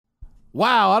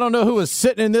Wow, I don't know who was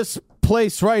sitting in this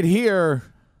place right here.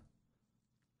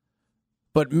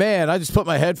 But, man, I just put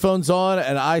my headphones on,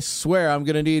 and I swear I'm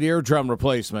going to need eardrum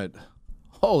replacement.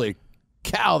 Holy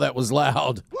cow, that was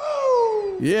loud.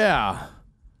 Woo! Yeah.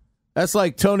 That's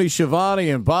like Tony Schiavone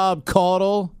and Bob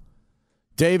Caudle,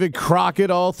 David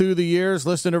Crockett all through the years,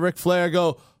 listening to Ric Flair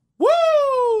go,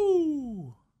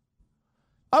 woo!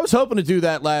 I was hoping to do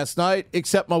that last night,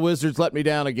 except my Wizards let me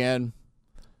down again.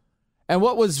 And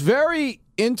what was very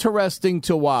interesting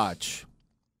to watch,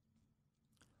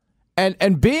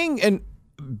 and being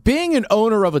an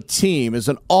owner of a team is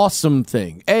an awesome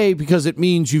thing. A, because it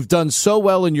means you've done so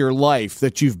well in your life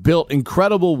that you've built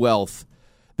incredible wealth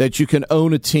that you can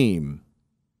own a team.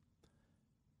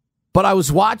 But I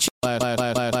was watching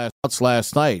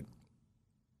last night,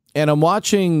 and I'm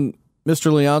watching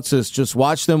Mr. Leonsis just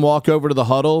watch them walk over to the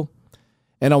huddle,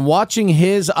 and I'm watching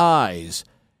his eyes,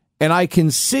 and I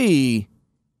can see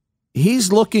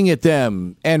he's looking at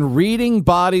them and reading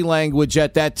body language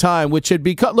at that time, which had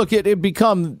become, it had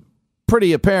become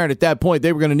pretty apparent at that point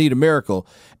they were going to need a miracle.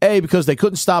 A, because they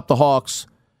couldn't stop the Hawks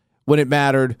when it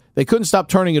mattered. They couldn't stop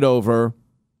turning it over.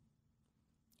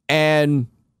 And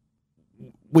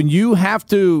when you have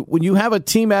a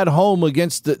team at home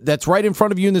that's right in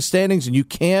front of you in the standings and you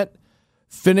can't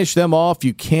finish them off,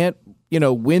 you can't,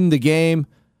 win the game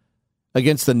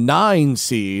against the 9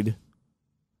 seed.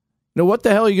 What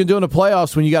the hell are you going to do in the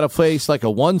playoffs when you got to face like a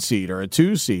 1 seed or a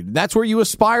 2 seed? And that's where you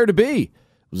aspire to be. It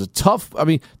was a tough,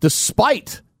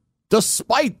 despite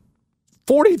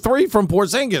 43 from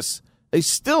Porzingis, they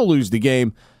still lose the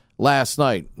game last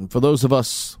night. And for those of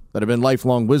us that have been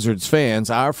lifelong Wizards fans,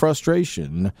 our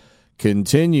frustration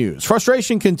continues.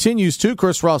 Frustration continues too,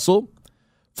 Chris Russell,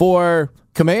 for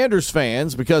Commanders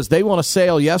fans because they won a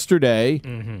sale yesterday.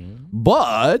 Mm-hmm.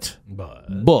 But,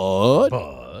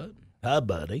 hi,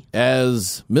 buddy.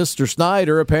 As Mr.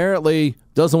 Snyder apparently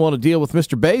doesn't want to deal with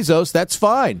Mr. Bezos, that's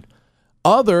fine.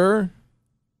 Other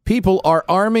people are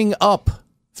arming up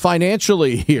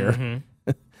financially here.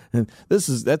 Mm-hmm.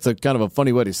 That's a kind of a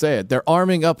funny way to say it. They're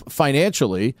arming up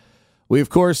financially. We, of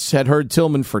course, had heard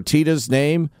Tillman Fertitta's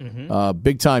name,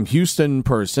 big-time Houston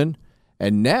person,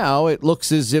 and now it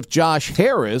looks as if Josh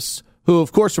Harris, who,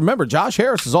 of course, remember, Josh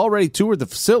Harris has already toured the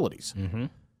facilities. Mm-hmm.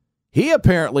 He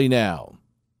apparently now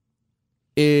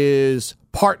is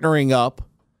partnering up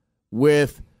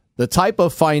with the type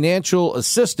of financial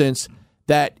assistance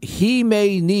that he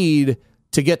may need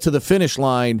to get to the finish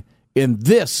line in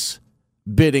this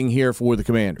bidding here for the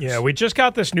Commanders. Yeah, we just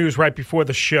got this news right before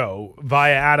the show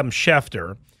via Adam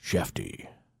Schefter. Shefty.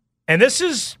 And this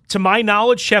is, to my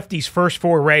knowledge, Shefty's first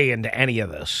foray into any of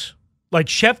this. Like,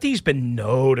 Shefty's been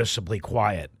noticeably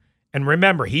quiet. And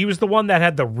remember, he was the one that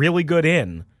had the really good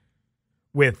in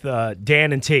with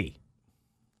Dan and T.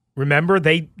 Remember,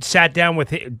 they sat down with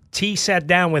him. T sat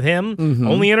down with him. Mm-hmm.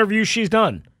 Only interview she's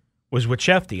done was with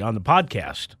Shefty on the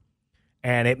podcast.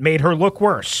 And it made her look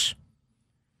worse.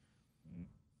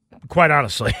 Quite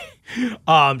honestly.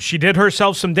 She did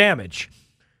herself some damage.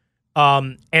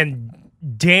 And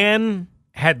Dan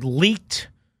had leaked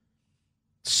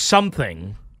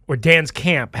something, or Dan's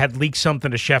camp had leaked something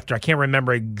to Schefter. I can't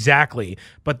remember exactly.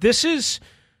 But this is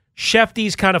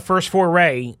Shefty's kind of first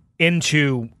foray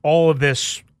into all of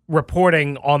this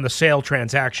reporting on the sale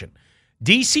transaction.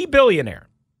 DC billionaire,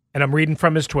 and I'm reading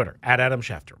from his Twitter, at Adam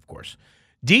Schefter, of course.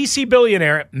 DC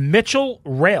billionaire Mitchell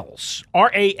Rales,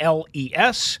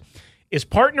 R-A-L-E-S, is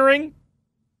partnering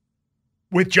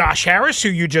with Josh Harris, who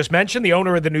you just mentioned, the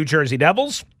owner of the New Jersey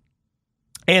Devils,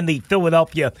 and the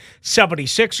Philadelphia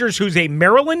 76ers, who's a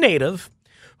Maryland native,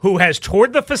 who has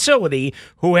toured the facility,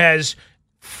 who has,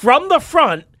 from the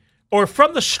front, or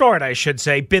from the start, I should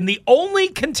say, been the only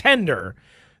contender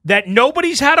that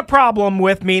nobody's had a problem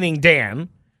with, meaning Dan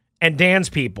and Dan's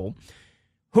people,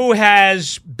 who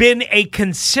has been a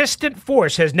consistent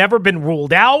force, has never been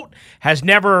ruled out, has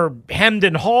never hemmed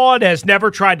and hawed, has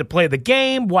never tried to play the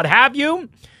game, what have you.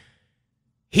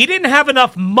 He didn't have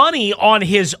enough money on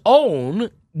his own,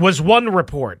 was one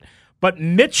report. But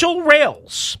Mitchell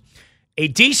Rales, a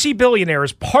DC billionaire,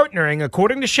 is partnering,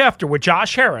 according to Schefter, with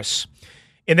Josh Harris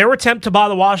in their attempt to buy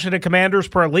the Washington Commanders.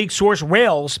 Per a league source,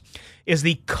 Rales is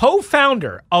the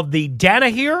co-founder of the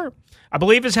Danaher, I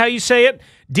believe is how you say it,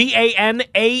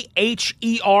 Danaher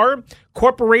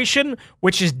Corporation,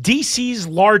 which is DC's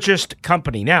largest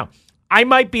company. Now, I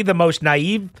might be the most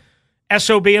naive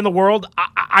SOB in the world.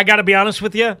 I got to be honest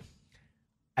with you.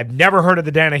 I've never heard of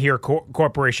the Danaher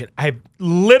Corporation. I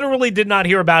literally did not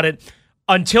hear about it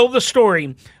until the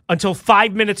story, until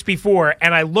 5 minutes before,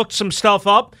 and I looked some stuff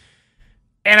up.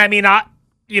 And I mean,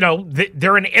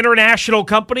 they're an international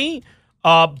company.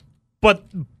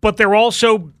 but they're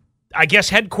also, I guess,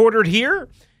 headquartered here,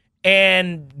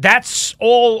 and that's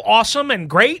all awesome and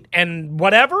great and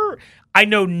whatever. I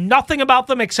know nothing about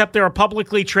them except they're a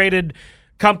publicly traded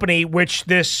company, which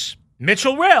this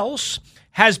Mitchell Rales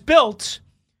has built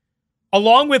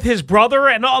along with his brother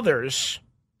and others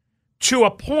to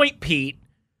a point, Pete,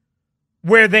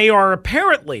 where they are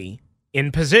apparently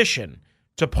in position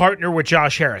to partner with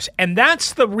Josh Harris. And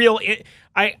that's the real...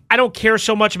 I don't care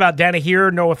so much about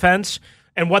Danaher, no offense,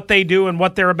 and what they do and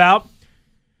what they're about.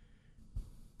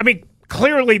 I mean,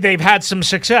 clearly they've had some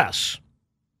success.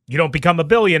 You don't become a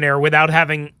billionaire without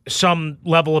having some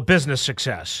level of business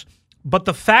success. But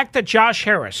the fact that Josh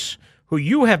Harris, who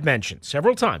you have mentioned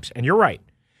several times, and you're right,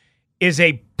 is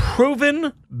a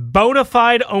proven, bona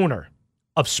fide owner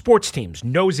of sports teams,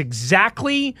 knows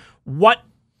exactly what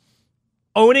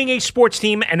owning a sports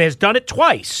team, and has done it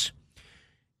twice,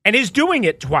 and is doing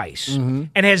it twice, and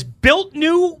has built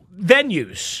new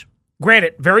venues.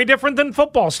 Granted, very different than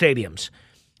football stadiums.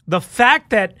 The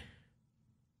fact that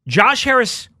Josh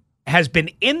Harris has been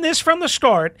in this from the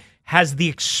start, has the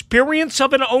experience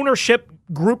of an ownership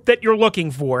group that you're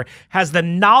looking for, has the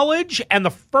knowledge and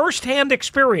the firsthand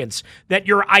experience that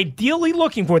you're ideally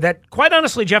looking for, that, quite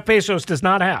honestly, Jeff Bezos does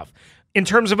not have in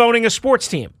terms of owning a sports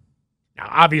team. Now,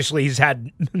 obviously, he's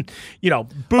had,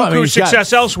 buku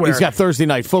success elsewhere. He's got Thursday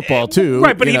Night Football, too.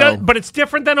 Right, but but it's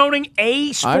different than owning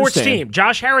a sports team.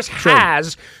 Josh Harris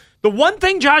has... The one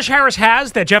thing Josh Harris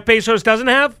has that Jeff Bezos doesn't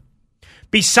have,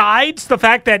 besides the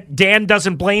fact that Dan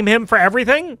doesn't blame him for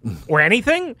everything or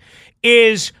anything,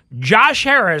 is Josh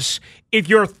Harris, if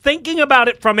you're thinking about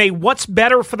it from a what's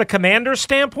better for the Commanders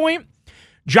standpoint,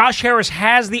 Josh Harris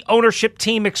has the ownership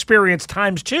team experience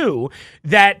times two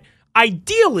that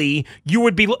ideally you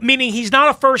would be, meaning he's not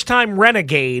a first-time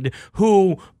renegade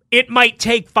who it might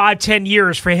take 5-10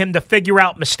 years for him to figure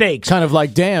out mistakes. Kind of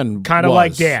like Dan.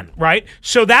 Right?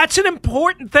 So that's an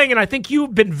important thing, and I think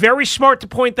you've been very smart to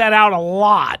point that out a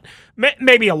lot.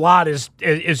 Maybe a lot is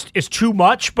too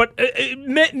much, but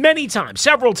many times,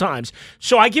 several times.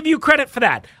 So I give you credit for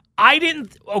that.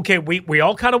 We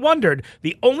all kind of wondered.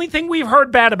 The only thing we've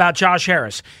heard bad about Josh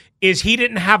Harris is he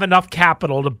didn't have enough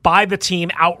capital to buy the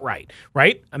team outright,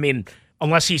 right? I mean,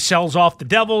 unless he sells off the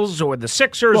Devils or the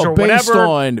Sixers or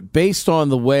whatever. Based on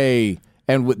the way,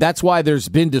 and that's why there's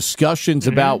been discussions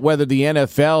about whether the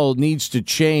NFL needs to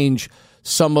change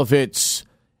some of its,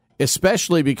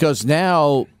 especially because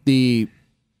now the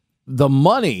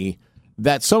money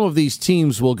that some of these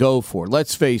teams will go for.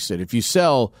 Let's face it, if you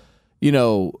sell,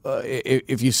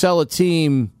 if you sell a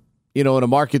team, in a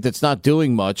market that's not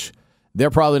doing much,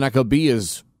 they're probably not going to be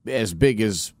as big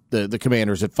as the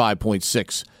Commanders at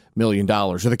 $5.6 million,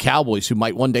 or the Cowboys, who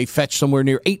might one day fetch somewhere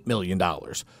near $8 million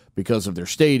because of their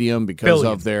stadium, because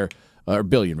of their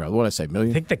billion, rather. What did I say,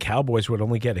 million? I think the Cowboys would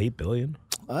only get $8 billion.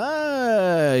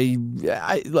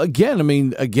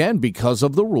 Again, because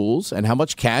of the rules and how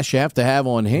much cash you have to have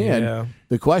on hand. Yeah.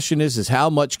 The question is how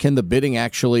much can the bidding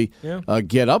actually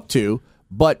get up to?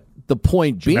 But the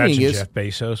point being is Jeff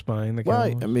Bezos buying the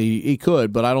Cowboys. Right. I mean, he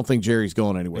could, but I don't think Jerry's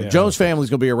going anywhere. Jones family's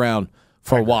going to be around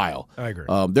for a while. I agree.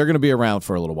 They're going to be around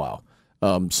for a little while.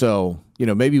 So,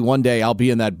 maybe one day I'll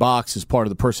be in that box as part of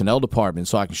the personnel department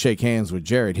so I can shake hands with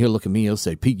Jared. He'll look at me, he'll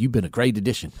say, Pete, you've been a great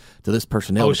addition to this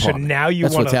personnel department. So now you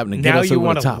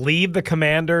want to leave the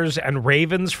Commanders and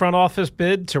Ravens front office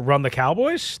bid to run the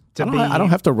Cowboys? I don't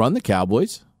have to run the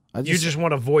Cowboys. You just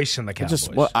want a voice in the Cowboys.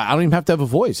 I don't even have to have a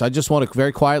voice. I just want to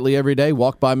very quietly every day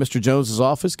walk by Mr. Jones's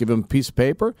office, give him a piece of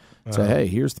paper, say, hey,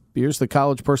 here's the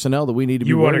college personnel that we need to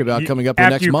be worried about coming up in the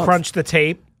next month. After you crunch the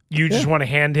tape, you just want to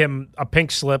hand him a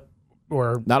pink slip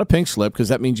or... Not a pink slip, because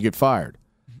that means you get fired.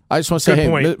 I just want to say, hey,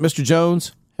 Mr.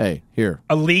 Jones, hey, here.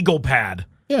 A legal pad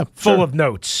full of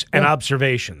notes and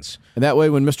observations. And that way,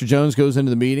 when Mr. Jones goes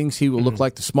into the meetings, he will look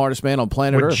like the smartest man on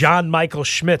planet Earth. Would John Michael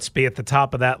Schmitz be at the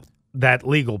top of that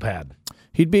legal pad?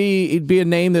 He'd be a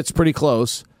name that's pretty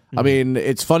close. I mean,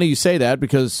 it's funny you say that,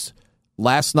 because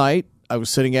last night I was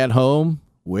sitting at home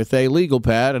with a legal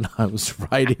pad and I was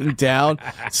writing down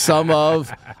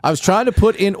I was trying to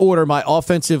put in order my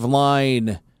offensive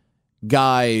line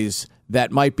guys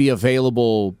that might be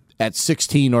available at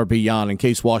 16 or beyond in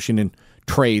case Washington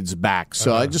trades back.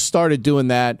 So I just started doing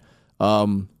that.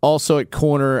 Also at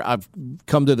corner, I've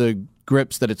come to the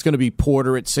grips that it's going to be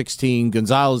Porter at 16.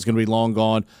 Gonzalez is going to be long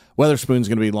gone. Weatherspoon's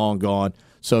going to be long gone.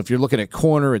 So if you're looking at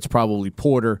corner, it's probably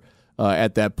Porter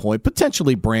at that point.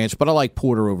 Potentially Branch, but I like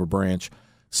Porter over Branch.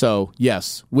 So,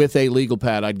 yes, with a legal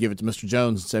pad, I'd give it to Mr.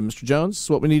 Jones and say, Mr. Jones, this is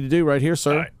what we need to do right here,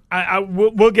 sir.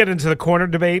 We'll get into the corner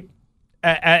debate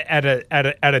at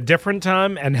a different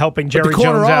time and helping Jerry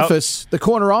Jones out. The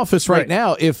corner office right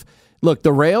now, if Look,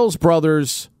 the Rails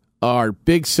brothers are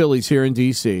big sillies here in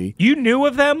D.C. You knew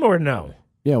of them or no?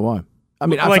 Yeah, why? I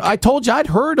mean, Like- I told you I'd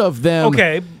heard of them.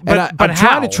 Okay, and but I'm how?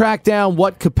 trying to track down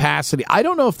what capacity. I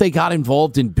don't know if they got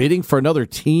involved in bidding for another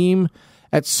team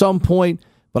at some point,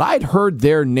 but I'd heard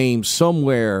their name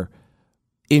somewhere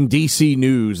in DC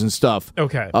news and stuff.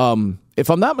 Okay. If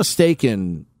I'm not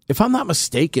mistaken,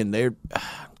 they're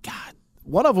God.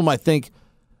 One of them, I think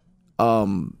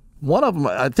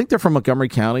they're from Montgomery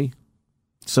County.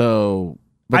 So.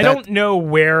 But I don't know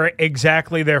where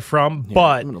exactly they're from,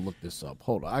 but I'm going to look this up.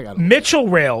 Hold on. I got Mitchell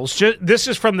Rails, this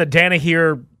is from the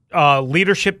Danaher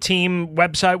leadership team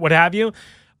website, what have you.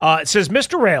 It says,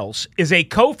 Mr. Rails is a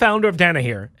co-founder of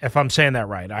Danaher, if I'm saying that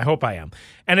right. I hope I am.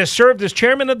 And has served as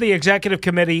chairman of the executive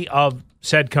committee of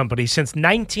said company since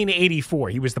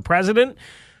 1984. He was the president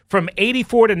from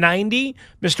 84 to 90.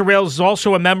 Mr. Rails is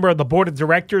also a member of the board of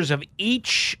directors of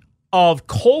each of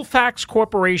Colfax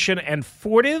Corporation and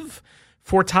Fortive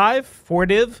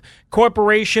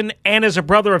Corporation, and is a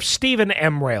brother of Stephen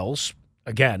M. Rails,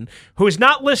 again, who is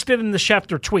not listed in the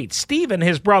Schefter tweet. Stephen,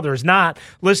 his brother, is not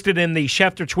listed in the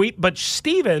Schefter tweet, but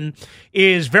Stephen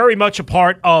is very much a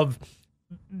part of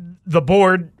the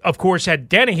board, of course, at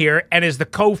Danaher, and is the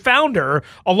co-founder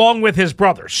along with his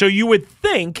brother. So you would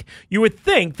think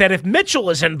that if Mitchell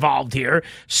is involved here,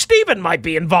 Stephen might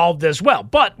be involved as well.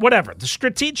 But whatever. The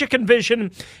strategic and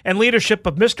vision and leadership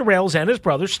of Mr. Rails and his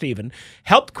brother Stephen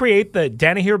helped create the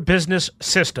Danaher business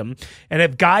system and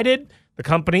have guided the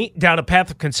company down a path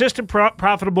of consistent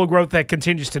profitable growth that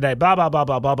continues today. Blah, blah, blah,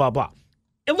 blah, blah, blah, blah.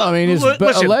 I mean,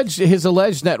 his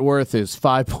alleged net worth is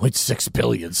 $5.6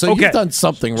 billion. So Okay. you've done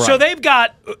something right. So they've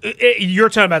got. You're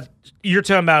talking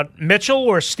about Mitchell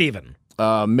or Stephen?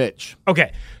 Mitch.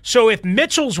 Okay, so if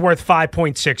Mitchell's worth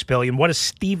 $5.6 billion, what is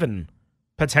Stephen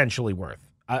potentially worth?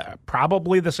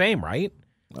 Probably the same, right?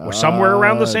 Or somewhere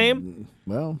around the same.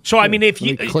 Well, So I mean, if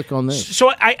you let me click on this.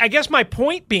 So I guess my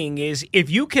point being is, if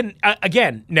you can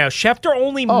again now, Schefter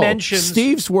only mentions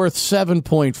Steve's worth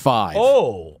 7.5.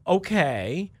 Oh,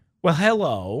 okay. Well,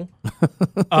 hello.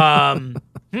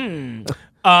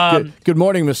 Good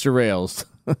morning, Mr. Rails.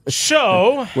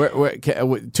 So Where,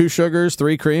 2 sugars,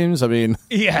 3 creams. I mean,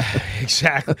 yeah,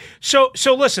 exactly. So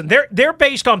listen, they're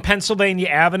based on Pennsylvania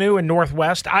Avenue in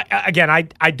Northwest.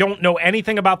 I don't know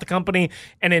anything about the company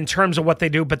and in terms of what they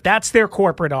do, but that's their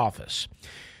corporate office.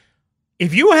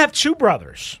 If you have 2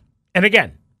 brothers, and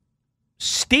again,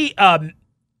 Steve, the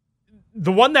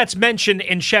one that's mentioned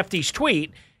in Schefty's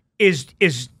tweet is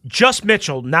just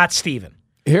Mitchell, not Stephen.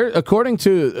 here, according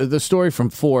to the story from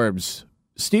Forbes,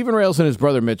 Stephen Rails and his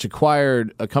brother Mitch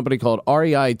acquired a company called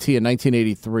REIT in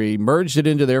 1983, merged it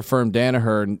into their firm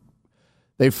Danaher. And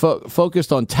they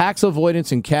focused on tax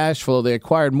avoidance and cash flow. They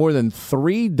acquired more than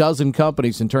 3 dozen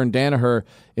companies and turned Danaher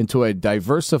into a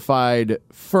diversified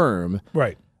firm.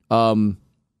 Right.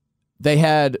 They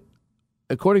had,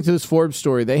 according to this Forbes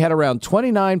story, they had around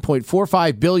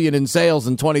 $29.45 billion in sales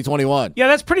in 2021. Yeah,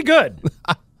 that's pretty good.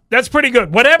 That's pretty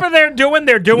good. Whatever they're doing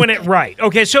it right.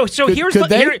 Okay, so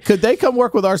Could they come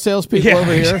work with our salespeople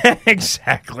over here?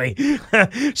 Exactly.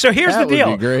 So here's That the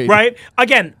deal, would be great. right?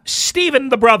 Again, Stephen,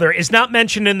 the brother, is not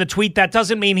mentioned in the tweet. That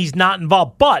doesn't mean he's not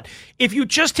involved. But if you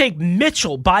just take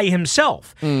Mitchell by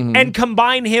himself and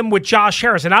combine him with Josh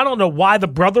Harris, and I don't know why the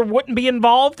brother wouldn't be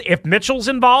involved if Mitchell's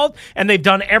involved, and they've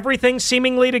done everything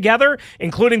seemingly together,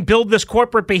 including build this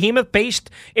corporate behemoth based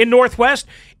in Northwest.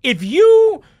 If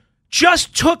you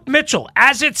just took Mitchell,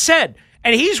 as it said,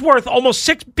 and he's worth almost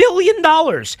 $6 billion.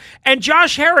 And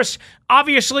Josh Harris,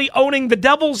 obviously owning the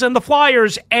Devils and the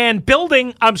Flyers and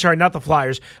building, I'm sorry, not the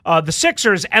Flyers, the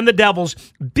Sixers and the Devils,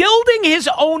 building his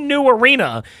own new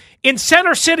arena in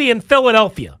Center City in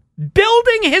Philadelphia.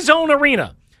 Building his own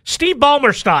arena. Steve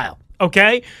Ballmer style,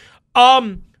 okay?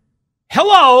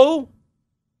 Hello?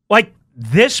 Like,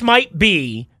 this might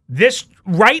be, this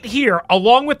right here,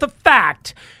 along with the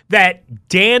fact that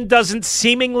Dan doesn't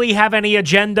seemingly have any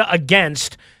agenda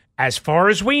against, as far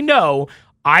as we know,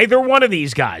 either one of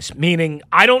these guys. Meaning,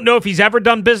 I don't know if he's ever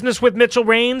done business with Mitchell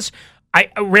Rails.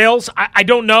 I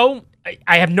don't know.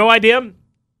 I have no idea.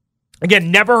 Again,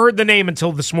 never heard the name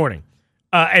until this morning.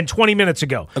 And 20 minutes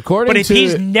ago. But if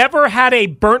he's never had a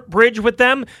burnt bridge with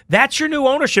them, that's your new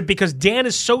ownership, because Dan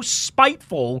is so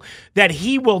spiteful that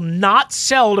he will not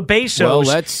sell to Bezos. Well,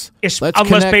 let's unless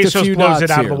Bezos blows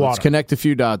it out of the water. Let's connect a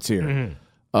few dots here.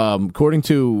 Mm-hmm. According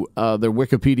to their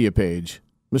Wikipedia page,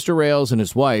 Mr. Rails and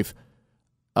his wife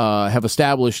have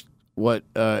established what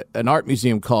an art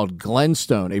museum called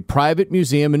Glenstone, a private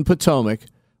museum in Potomac,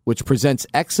 which presents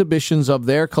exhibitions of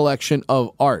their collection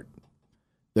of art.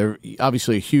 They're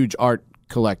obviously a huge art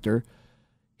collector.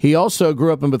 He also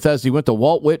grew up in Bethesda. He went to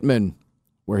Walt Whitman,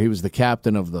 where he was the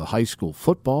captain of the high school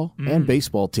football and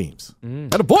baseball teams.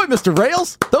 And a boy, Mr.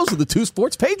 Rails. Those are the two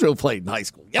sports Pedro played in high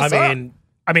school. Yes, I mean,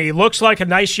 he looks like a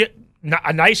nice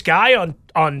guy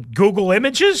on Google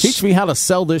Images. Teach me how to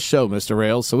sell this show, Mr.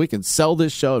 Rails, so we can sell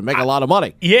this show and make a lot of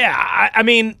money. Yeah,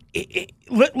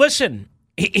 listen.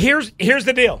 Here's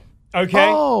the deal. Okay.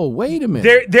 Oh, wait a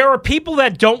minute. There are people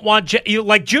that don't want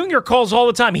like Junior calls all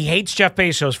the time. He hates Jeff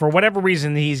Bezos for whatever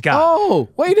reason he's got. Oh,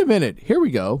 wait a minute. Here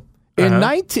we go. In the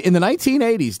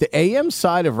 1980s, the AM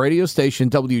side of radio station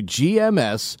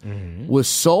WGMS was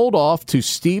sold off to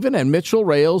Stephen and Mitchell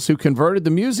Rails, who converted the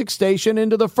music station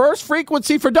into the first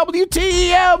frequency for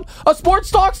WTEM, a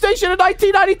sports talk station in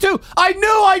 1992.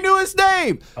 I knew his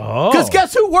name. Oh. Because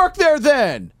guess who worked there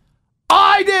then?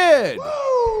 I did.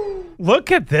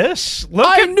 Look at this.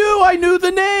 I knew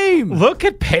the name. Look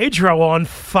at Pedro on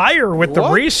fire with the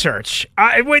research.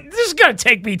 This is going to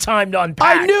take me time to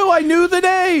unpack. I knew the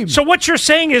name. So what you're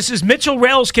saying is Mitchell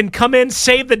Rails can come in,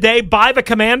 save the day, buy the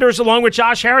Commanders along with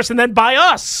Josh Harris, and then buy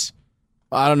us.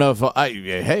 I don't know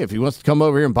if he wants to come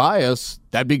over here and buy us,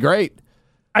 that'd be great.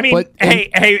 I mean,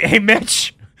 hey,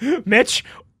 Mitch,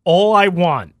 all I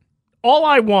want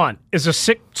is a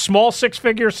small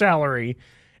six-figure salary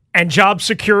and job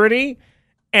security,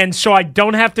 and so I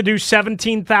don't have to do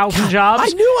 17,000 jobs.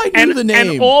 I knew the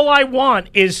name. And all I want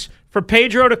is for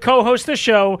Pedro to co-host the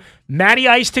show, Matty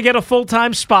Ice to get a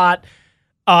full-time spot,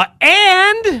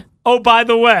 and, oh, by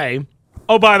the way,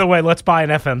 let's buy an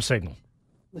FM signal.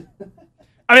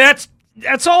 I mean,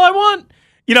 that's all I want.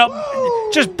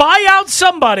 Just buy out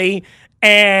somebody,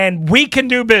 and we can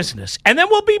do business, and then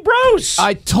we'll be bros.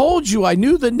 I told you I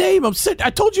knew the name. I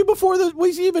told you before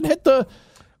we even hit the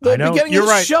beginning of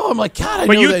the show. I'm like, God,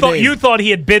 I know that name. You thought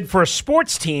he had bid for a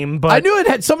sports team, but I knew it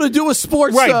had something to do with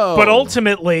sports, right? Though. But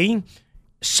ultimately,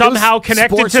 somehow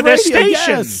connected to this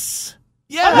station. Yes.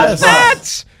 How about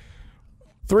that?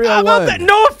 301.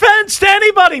 No offense to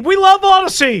anybody. We love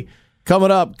Odyssey.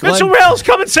 Coming up, Mitchell Rails,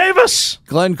 come and save us.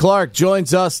 Glenn Clark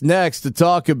joins us next to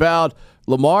talk about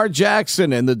Lamar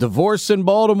Jackson and the divorce in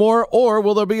Baltimore, or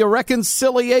will there be a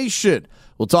reconciliation?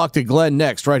 We'll talk to Glenn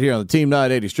next right here on the Team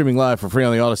 980, streaming live for free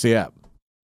on the Odyssey app.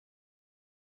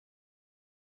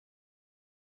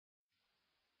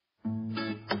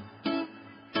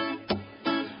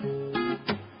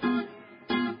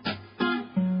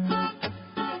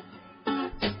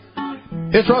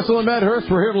 It's Russell and Matt Hurst.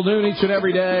 We're here till noon each and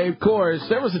every day. Of course,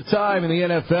 there was a time in the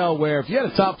NFL where if you had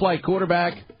a top-flight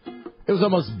quarterback, it was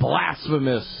almost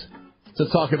blasphemous to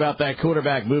talk about that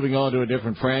quarterback moving on to a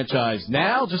different franchise.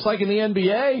 Now, just like in the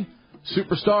NBA,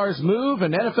 superstars move,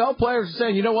 and NFL players are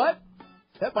saying, you know what?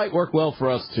 That might work well for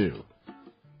us, too.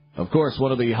 Of course,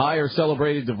 one of the higher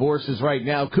celebrated divorces right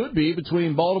now could be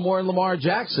between Baltimore and Lamar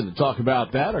Jackson. To talk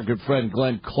about that, our good friend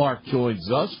Glenn Clark joins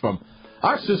us from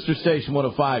our sister station,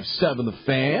 105.7 The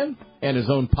Fan, and his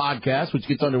own podcast, which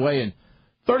gets underway in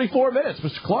 34 minutes.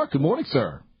 Mr. Clark, good morning,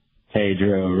 sir. Hey,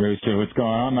 Drew, Rooster, what's going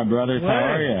on, my brothers? How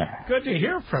are you? Good to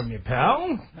hear from you,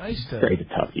 pal. Great to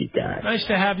talk to you guys. Nice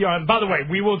to have you on. By the way,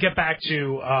 we will get back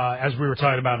to, as we were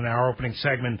talking about in our opening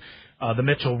segment, the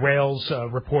Mitchell Rails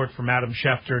report from Adam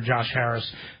Schefter, Josh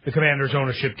Harris, the Commanders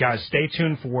ownership guys. Stay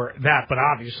tuned for that. But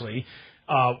obviously,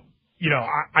 I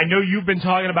know you've been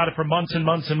talking about it for months and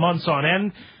months and months on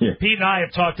end. Yeah. Pete and I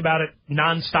have talked about it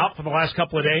nonstop for the last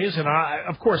couple of days. And,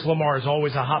 of course, Lamar is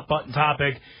always a hot-button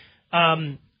topic.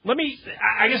 Let me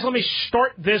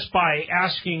start this by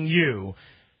asking you.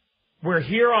 We're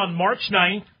here on March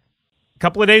 9th, a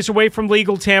couple of days away from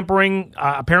legal tampering.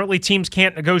 Apparently teams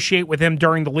can't negotiate with him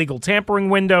during the legal tampering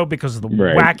window because of the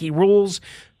wacky rules.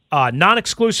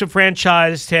 Non-exclusive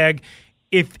franchise tag.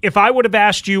 If I would have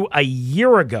asked you a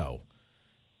year ago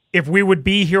if we would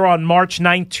be here on March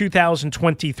 9th,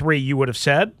 2023, you would have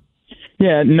said?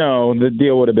 Yeah, no, the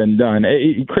deal would have been done.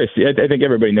 Chris, I think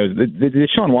everybody knows the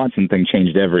Deshaun Watson thing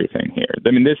changed everything here. I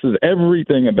mean, this is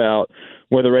everything about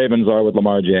where the Ravens are with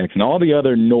Lamar Jackson. All the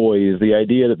other noise, the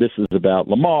idea that this is about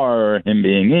Lamar, him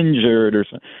being injured, or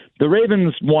something. The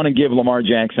Ravens want to give Lamar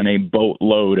Jackson a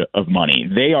boatload of money.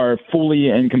 They are fully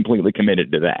and completely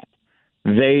committed to that.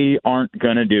 They aren't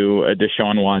going to do a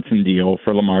Deshaun Watson deal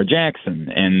for Lamar Jackson.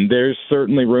 And there's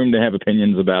certainly room to have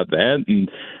opinions about that. And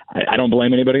I don't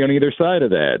blame anybody on either side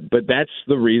of that. But that's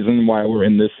the reason why we're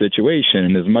in this situation.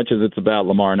 And as much as it's about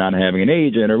Lamar not having an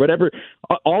agent or whatever,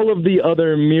 all of the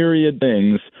other myriad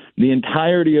things, the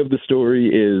entirety of the story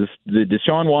is the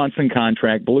Deshaun Watson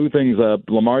contract blew things up.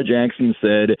 Lamar Jackson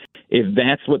said, If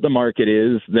that's what the market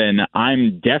is, then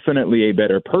I'm definitely a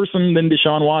better person than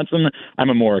Deshaun Watson. I'm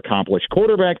a more accomplished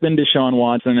quarterback than Deshaun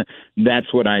Watson.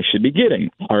 That's what I should be getting.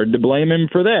 Hard to blame him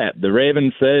for that. The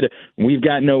Ravens said, we've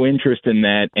got no interest in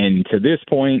that, and to this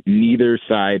point, neither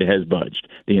side has budged.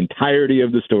 The entirety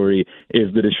of the story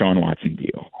is the Deshaun Watson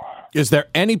deal. Is there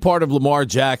any part of Lamar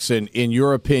Jackson, in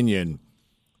your opinion,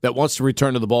 that wants to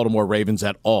return to the Baltimore Ravens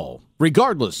at all,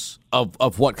 regardless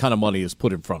of what kind of money is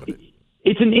put in front of it?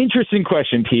 It's an interesting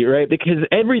question, Pete, right? Because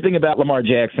everything about Lamar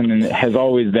Jackson has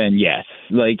always been yes.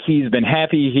 Like, he's been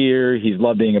happy here. He's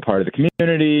loved being a part of the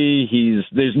community.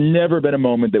 There's never been a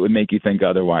moment that would make you think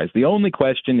otherwise. The only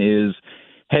question is,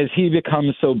 has he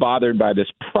become so bothered by this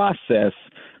process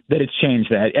that it's changed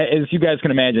that? As you guys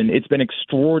can imagine, it's been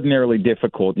extraordinarily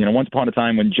difficult. Once upon a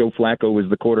time when Joe Flacco was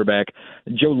the quarterback,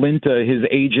 Joe Linta, his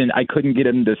agent, I couldn't get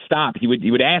him to stop. He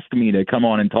would ask me to come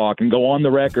on and talk and go on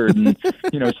the record and,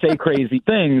 say crazy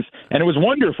things. And it was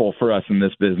wonderful for us in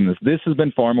this business. This has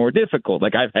been far more difficult.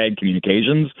 Like, I've had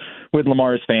communications with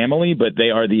Lamar's family, but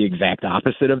they are the exact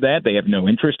opposite of that. They have no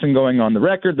interest in going on the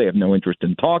record. They have no interest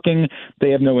in talking. They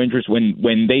have no interest when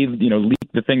they,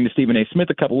 leaked the thing to Stephen A. Smith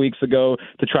a couple weeks ago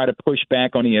to try to push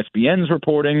back on ESPN's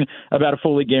reporting about a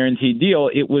fully guaranteed deal.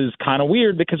 It was kind of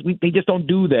weird because they just don't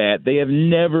do that. They have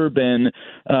never been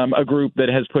a group that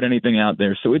has put anything out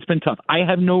there. So it's been tough. I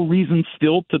have no reason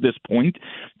still to this point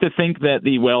to think that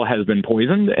the well has been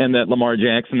poisoned and that Lamar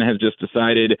Jackson has just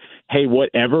decided, hey,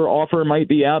 whatever offer might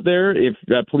be out there, if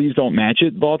please don't match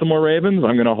it, Baltimore Ravens,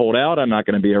 I'm going to hold out. I'm not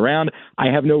going to be around. I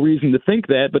have no reason to think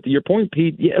that. But to your point,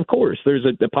 Pete, yeah, of course, there's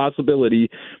a possibility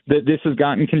that this has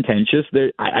gotten contentious.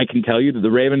 I can tell you that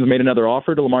the Ravens made another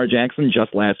offer to Lamar Jackson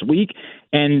just last week,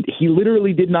 and he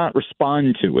literally did not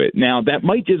respond to it. Now, that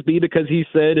might just be because he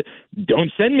said,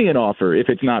 don't send me an offer if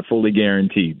it's not fully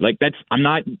guaranteed. Like, I'm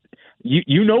not...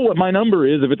 You know what my number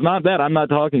is. If it's not that, I'm not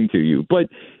talking to you. But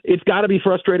it's got to be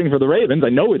frustrating for the Ravens. I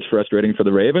know it's frustrating for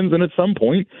the Ravens. And at some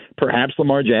point, perhaps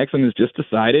Lamar Jackson has just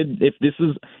decided if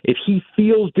he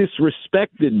feels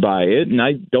disrespected by it, and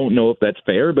I don't know if that's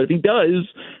fair, but if he does,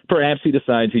 perhaps he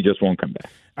decides he just won't come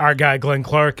back. Our guy, Glenn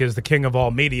Clark, is the king of all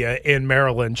media in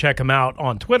Maryland. Check him out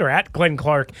on Twitter at Glenn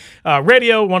Clark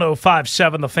Radio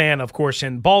 105.7 The Fan, of course,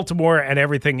 in Baltimore and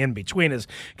everything in between. Has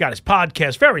got his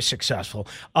podcast, very successful,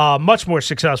 much more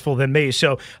successful than me.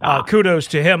 So kudos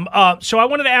to him. So I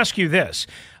wanted to ask you this.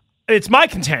 It's my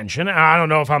contention, and I don't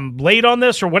know if I'm late on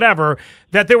this or whatever,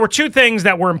 that there were two things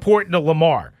that were important to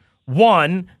Lamar.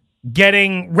 One,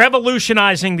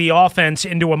 revolutionizing the offense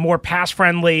into a more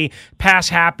pass-friendly,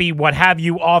 pass-happy,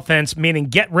 what-have-you offense, meaning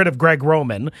get rid of Greg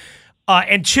Roman.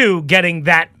 And two, getting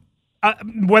that,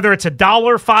 whether it's $1,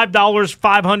 $5,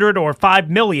 $500, or $5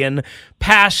 million,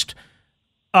 past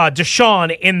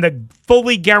Deshaun in the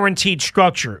fully guaranteed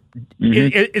structure.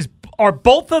 Mm-hmm.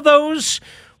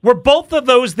 Were both of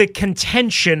those the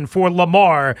contention for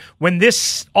Lamar when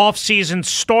this offseason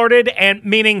started? And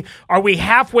meaning, are we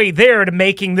halfway there to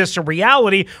making this a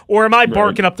reality, or am I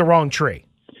barking up the wrong tree?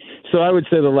 So I would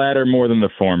say the latter more than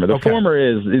the former. The former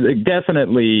is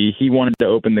definitely he wanted to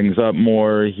open things up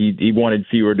more. He wanted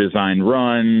fewer design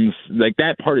runs. Like,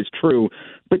 that part is true,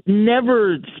 but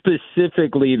never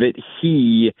specifically that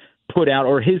he put out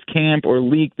or his camp or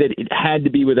leaked that it had to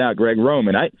be without Greg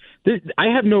Roman. I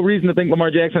have no reason to think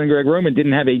Lamar Jackson and Greg Roman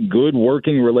didn't have a good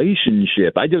working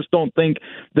relationship. I just don't think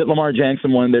that Lamar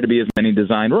Jackson wanted there to be as many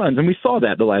design runs, and we saw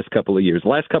that the last couple of years. The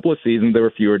last couple of seasons, there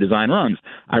were fewer design runs.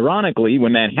 Ironically,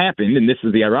 when that happened, and this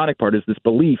is the ironic part, is this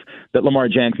belief that Lamar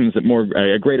Jackson's at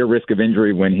a greater risk of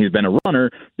injury when he's been a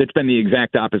runner. That's been the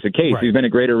exact opposite case. Right. He's been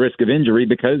at greater risk of injury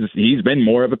because he's been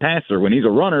more of a passer. When he's a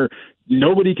runner,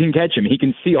 nobody can catch him. He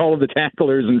can see all of the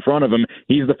tacklers in front of him.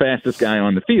 He's the fastest guy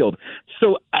on the field.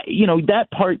 So, that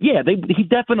part, yeah, he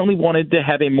definitely wanted to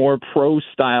have a more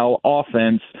pro-style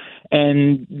offense,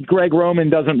 and Greg Roman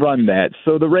doesn't run that.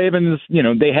 So the Ravens,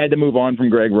 they had to move on from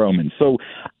Greg Roman. So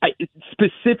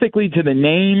specifically to the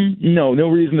name, no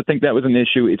reason to think that was an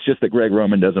issue. It's just that Greg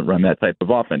Roman doesn't run that type of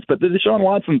offense. But the Deshaun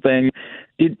Watson thing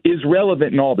is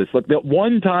relevant in all this. Look, the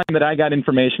one time that I got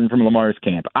information from Lamar's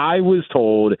camp, I was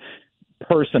told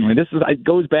personally, it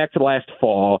goes back to last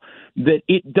fall, that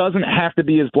it doesn't have to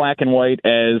be as black and white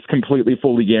as completely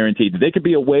fully guaranteed. There could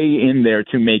be a way in there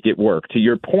to make it work. To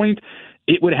your point,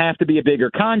 it would have to be a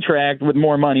bigger contract with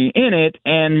more money in it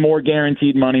and more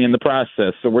guaranteed money in the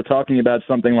process. So we're talking about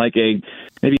something like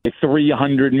maybe a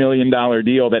 $300 million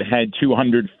deal that had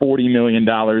 $240 million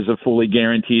of fully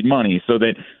guaranteed money, so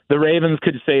that the Ravens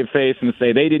could save face and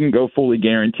say they didn't go fully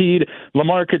guaranteed.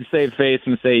 Lamar could save face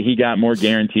and say he got more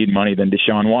guaranteed money than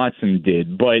Deshaun Watson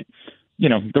did. But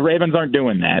the Ravens aren't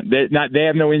doing that. They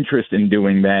have no interest in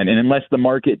doing that. And unless the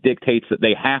market dictates that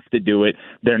they have to do it,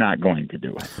 they're not going to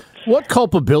do it. What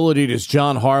culpability does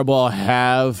John Harbaugh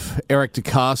have, Eric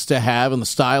DeCosta have in the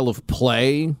style of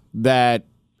play that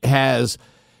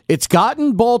it's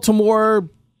gotten Baltimore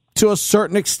to a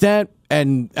certain extent?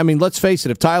 And, I mean, let's face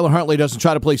it, if Tyler Huntley doesn't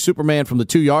try to play Superman from the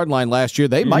 2-yard line last year,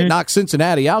 they might knock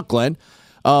Cincinnati out, Glenn.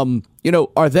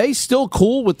 Are they still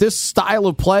cool with this style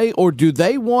of play, or do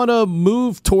they want to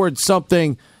move towards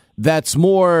something that's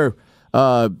more,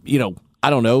 I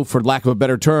don't know, for lack of a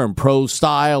better term, pro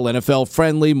style, NFL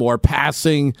friendly, more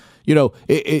passing?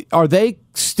 Are they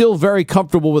still very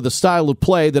comfortable with the style of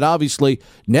play that obviously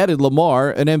netted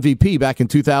Lamar an MVP back in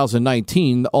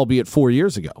 2019, albeit 4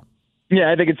 years ago? Yeah,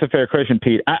 I think it's a fair question,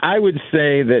 Pete. I would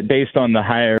say that based on the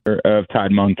hire of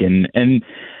Todd Monken, and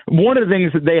one of the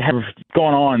things that they have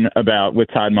gone on about with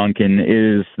Todd Monken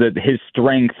is that his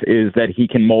strength is that he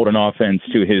can mold an offense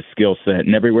to his skill set.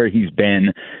 And everywhere he's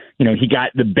been, he got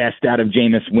the best out of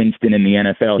Jameis Winston in the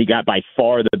NFL. He got by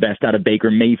far the best out of Baker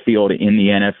Mayfield in the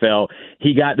NFL.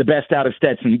 He got the best out of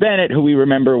Stetson Bennett, who we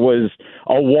remember was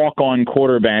a walk-on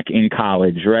quarterback in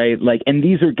college, right? And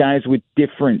these are guys with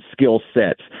different skill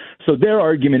sets. So their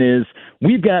argument is,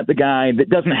 we've got the guy that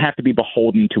doesn't have to be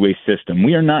beholden to a system.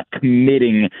 We are not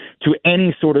committing to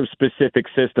any sort of specific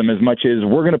system as much as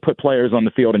we're going to put players on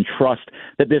the field and trust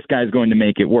that this guy's going to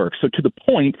make it work. So to the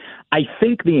point, I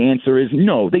think the answer is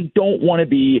no. They don't want to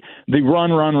be the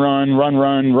run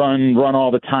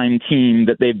all the time team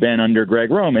that they've been under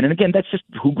Greg Roman. And again, that's just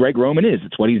who Greg Roman is.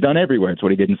 It's what he's done everywhere. It's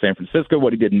what he did in San Francisco,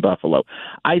 what he did in Buffalo.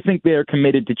 I think they're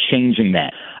committed to changing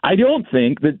that. I don't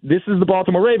think that this is the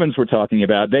Baltimore Ravens we're talking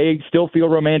about. They still feel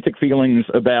romantic feelings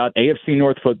about AFC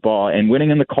North football and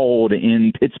winning in the cold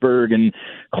in Pittsburgh and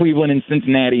Cleveland and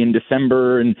Cincinnati in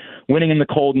December and winning in the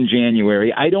cold in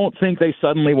January. I don't think they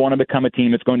suddenly want to become a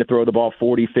team that's going to throw the ball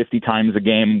 40, 50 times a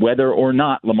game, whether or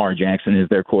not Lamar Jackson is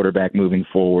their quarterback moving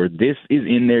forward. This is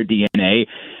in their DNA.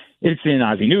 It's in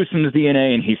Ozzie Newsome's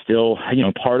DNA, and he's still,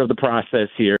 part of the process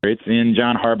here. It's in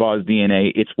John Harbaugh's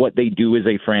DNA. It's what they do as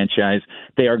a franchise.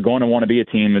 They are going to want to be a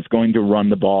team that's going to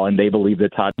run the ball, and they believe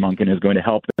that Todd Monken is going to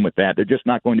help them with that. They're just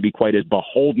not going to be quite as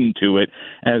beholden to it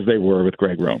as they were with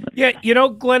Greg Roman. Yeah,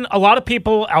 Glenn, a lot of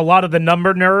people, a lot of the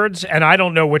number nerds, and I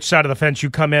don't know which side of the fence you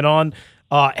come in on,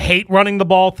 hate running the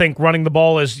ball, think running the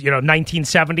ball is,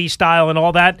 1970 style and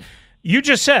all that. You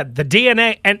just said the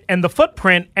DNA and the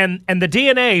footprint and the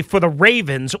DNA for the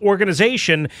Ravens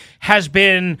organization has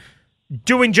been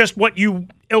doing just what you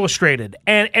illustrated.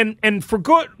 And for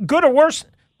good or worse,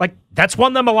 that's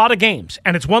won them a lot of games,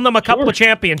 and it's won them a couple of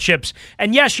championships.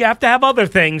 And yes, you have to have other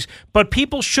things, but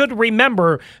people should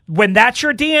remember when that's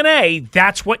your DNA,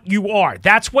 that's what you are.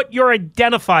 That's what you're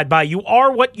identified by. You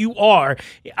are what you are.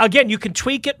 Again, you can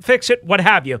tweak it, fix it, what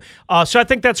have you. So I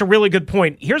think that's a really good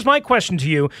point. Here's my question to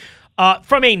you.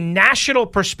 From a national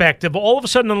perspective, all of a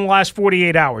sudden in the last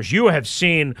 48 hours, you have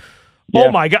seen, oh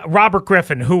my God, Robert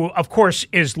Griffin, who, of course,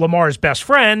 is Lamar's best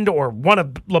friend or one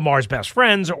of Lamar's best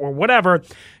friends or whatever.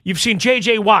 You've seen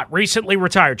J.J. Watt, recently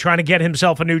retired, trying to get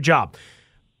himself a new job.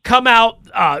 Come out,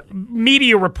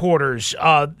 media reporters,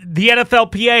 the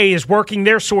NFLPA is working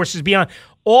their sources beyond,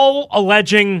 all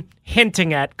alleging,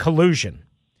 hinting at collusion.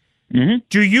 Mm-hmm.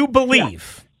 Do you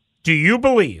believe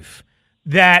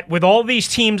that with all these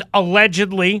teams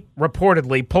allegedly,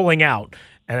 reportedly pulling out,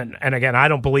 and again, I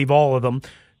don't believe all of them,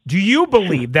 do you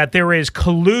believe that there is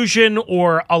collusion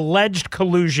or alleged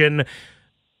collusion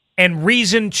and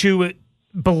reason to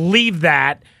believe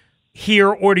that here,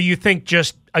 or do you think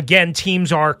just, again,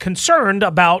 teams are concerned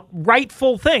about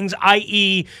rightful things,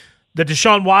 i.e. the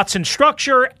Deshaun Watson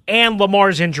structure and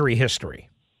Lamar's injury history?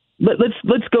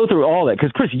 Let's go through all that,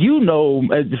 because Chris,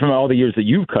 from all the years that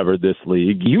you've covered this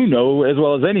league, as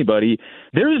well as anybody,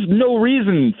 there is no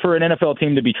reason for an NFL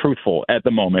team to be truthful at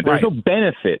the moment. There's no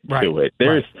benefit to it.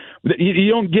 You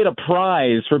don't get a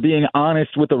prize for being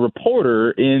honest with a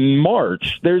reporter in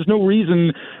March. There's no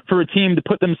reason for a team to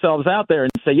put themselves out there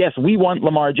and say, yes, we want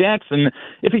Lamar Jackson.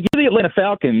 If you get the Atlanta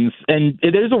Falcons, and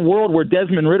there's a world where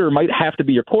Desmond Ridder might have to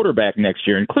be your quarterback next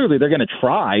year, and clearly they're going to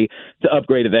try to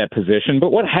upgrade to that position,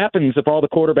 but what happens if all the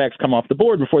quarterbacks come off the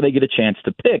board before they get a chance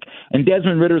to pick? And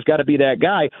Desmond Ritter's got to be that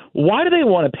guy. Why do they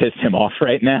want to piss him off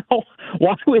right now?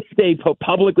 Why would they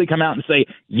publicly come out and say,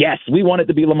 yes, we want it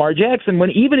to be Lamar Jackson, when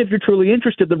even if you're truly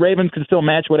interested, the Ravens can still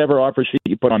match whatever offer sheet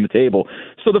you put on the table?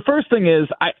 So the first thing is,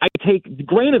 I take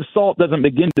grain of salt doesn't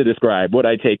begin to describe what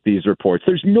I take these reports.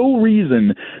 There's no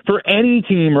reason for any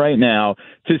team right now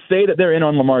to say that they're in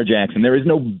on Lamar Jackson. There is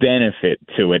no benefit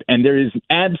to it, and there is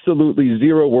absolutely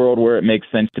zero world where it makes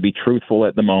sense to be truthful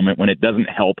at the moment when it doesn't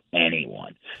help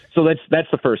anyone. So that's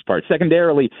the first part.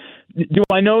 Secondarily, do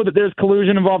I know that there's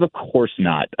collusion involved? Of course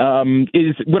not.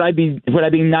 Would I be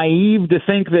naive to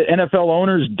think that NFL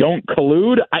owners don't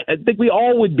collude? I think we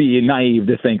all would be naive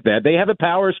to think that. They have a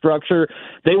power structure.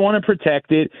 They want to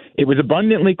protect it. It was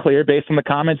abundantly clear based on the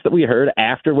comments that we heard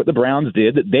after what the Browns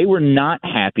did that they were not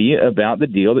happy about the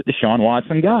deal that Deshaun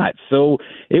Watson got. So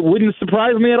it wouldn't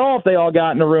surprise me at all if they all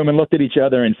got in a room and looked at each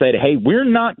other and said, hey, we're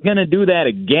not going to do that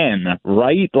again,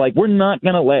 right? Like, we're not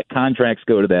going to let contracts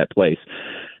go to that place.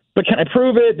 But can I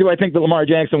prove it? Do I think that Lamar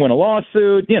Jackson win a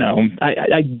lawsuit? You know,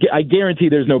 I guarantee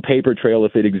there's no paper trail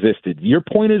if it existed. Your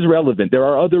point is relevant. There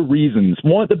are other reasons.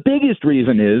 The biggest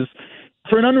reason is,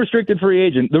 for an unrestricted free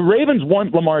agent, the Ravens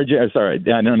want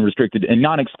an unrestricted and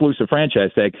non-exclusive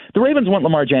franchise tag. The Ravens want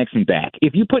Lamar Jackson back.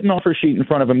 If you put an offer sheet in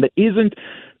front of him that isn't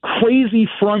crazy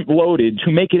front-loaded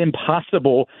to make it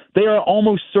impossible, they are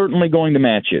almost certainly going to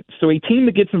match it. So a team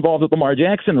that gets involved with Lamar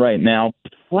Jackson right now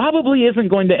probably isn't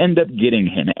going to end up getting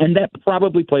him, and that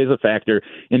probably plays a factor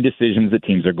in decisions that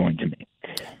teams are going to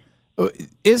make.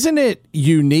 Isn't it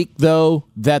unique, though,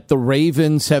 that the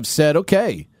Ravens have said,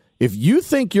 okay, if you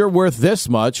think you're worth this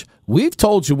much, we've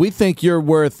told you we think you're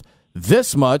worth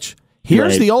this much.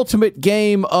 Here's the ultimate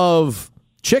game of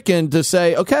chicken to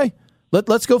say, okay,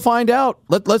 let's go find out.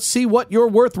 Let's see what your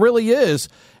worth really is.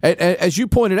 And as you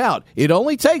pointed out, it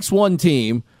only takes one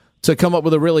team to come up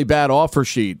with a really bad offer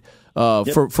sheet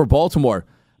for Baltimore.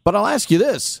 But I'll ask you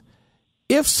this.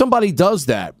 If somebody does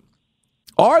that,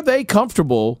 are they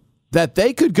comfortable that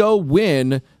they could go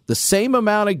win the same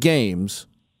amount of games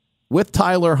with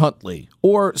Tyler Huntley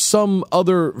or some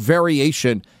other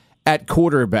variation at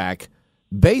quarterback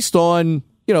based on,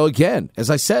 again, as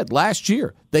I said, last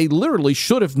year, they literally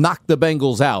should have knocked the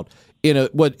Bengals out in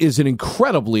what is an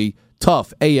incredibly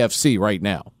tough AFC right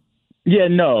now? Yeah,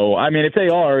 no. I mean, if they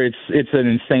are, it's an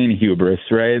insane hubris,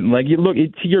 right? Like, you look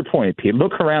to your point, Pete.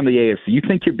 Look around the AFC. You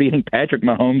think you're beating Patrick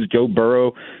Mahomes, Joe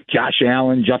Burrow, Josh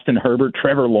Allen, Justin Herbert,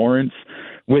 Trevor Lawrence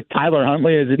with Tyler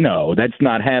Huntley? No, that's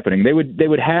not happening. They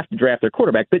would have to draft their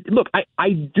quarterback. But look,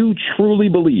 I do truly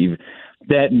believe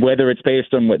that whether it's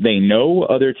based on what they know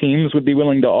other teams would be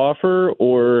willing to offer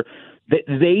or that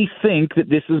they think that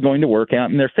this is going to work out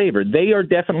in their favor. They are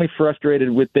definitely frustrated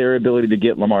with their ability to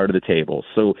get Lamar to the table.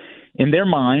 So in their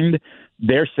mind,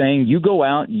 they're saying, you go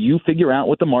out, you figure out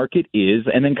what the market is,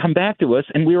 and then come back to us,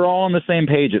 and we're all on the same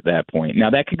page at that point. Now,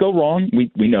 that could go wrong.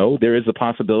 We know there is a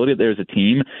possibility that there's a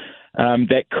team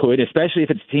that could, especially if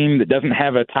it's a team that doesn't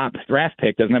have a top draft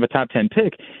pick, doesn't have a top 10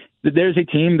 pick, that there's a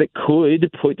team that could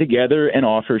put together an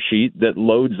offer sheet that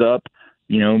loads up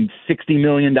 $60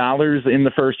 million in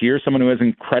the first year, someone who has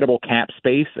incredible cap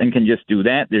space and can just do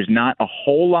that. There's not a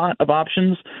whole lot of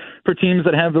options for teams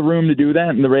that have the room to do that,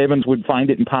 and the Ravens would find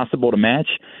it impossible to match.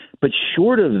 But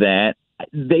short of that,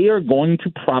 they are going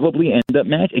to probably end up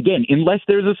match again, unless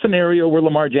there's a scenario where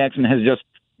Lamar Jackson has just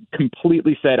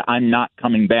completely said, I'm not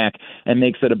coming back, and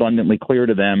makes it abundantly clear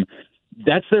to them.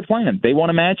 That's their plan. They want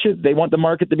to match it. They want the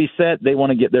market to be set. They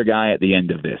want to get their guy at the end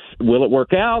of this. Will it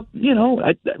work out?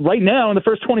 Right now, in the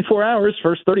first 24 hours,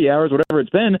 first 30 hours, whatever it's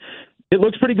been, it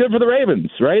looks pretty good for the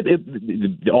Ravens, right?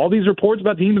 All these reports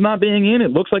about teams not being in,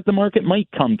 it looks like the market might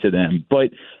come to them.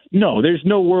 But no, there's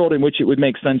no world in which it would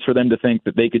make sense for them to think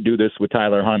that they could do this with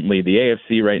Tyler Huntley. The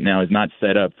AFC right now is not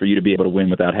set up for you to be able to win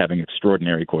without having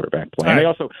extraordinary quarterback play. And they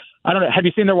also, I don't know, have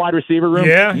you seen their wide receiver room?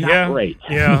 Not great.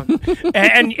 Yeah.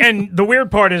 and the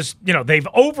weird part is, they've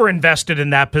overinvested in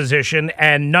that position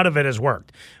and none of it has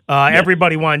worked.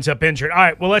 Everybody winds up injured. All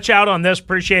right, we'll let you out on this.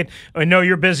 Appreciate. I know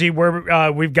you're busy.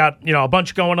 We've got a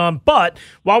bunch going on. But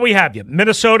while we have you,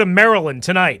 Minnesota, Maryland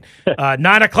tonight,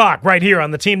 9:00 right here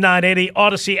on the Team 980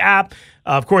 Odyssey app.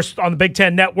 Of course, on the Big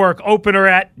Ten Network, opener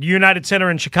at United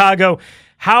Center in Chicago.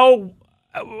 How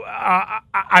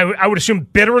I would assume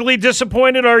bitterly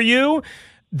disappointed are you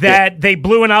that they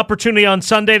blew an opportunity on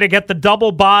Sunday to get the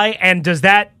double bye, and does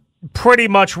that pretty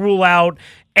much rule out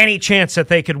any chance that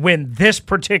they could win this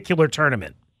particular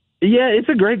tournament? Yeah, it's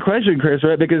a great question, Chris,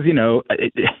 right? Because,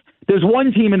 there's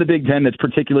one team in the Big Ten that's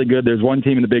particularly good. There's one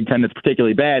team in the Big Ten that's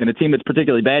particularly bad, and the team that's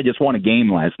particularly bad just won a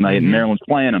game last night, and Maryland's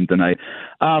playing them tonight.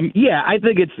 I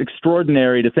think it's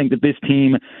extraordinary to think that this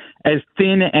team, as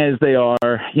thin as they are,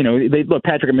 look,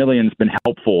 Patrick Emilion's been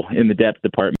helpful in the depth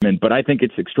department, but I think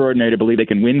it's extraordinary to believe they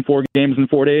can win 4 games in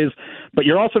 4 days. But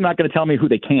you're also not going to tell me who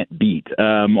they can't beat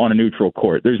on a neutral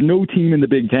court. There's no team in the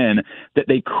Big Ten that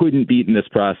they couldn't beat in this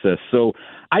process. So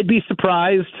I'd be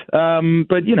surprised.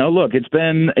 But, look, it's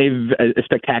been a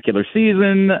spectacular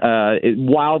season,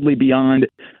 wildly beyond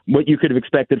what you could have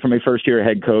expected from a first-year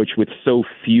head coach with so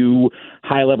few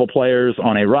high-level players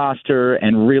on a roster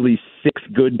and really 6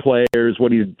 good players.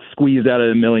 What he's squeezed out of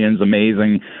the Million's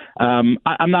amazing. I'm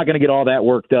not going to get all that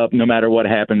worked up no matter what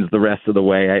happens the rest of the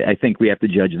way. I think we have to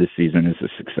judge this season as a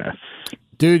success.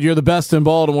 Dude, you're the best in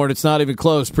Baltimore, and it's not even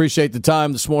close. Appreciate the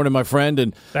time this morning, my friend.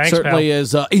 And thanks, certainly pal.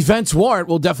 as events warrant,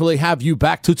 we'll definitely have you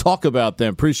back to talk about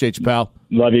them. Appreciate you, pal.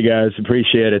 Love you guys.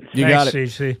 Appreciate it. You Thanks, got it.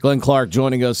 CC. Glenn Clark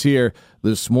joining us here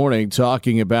this morning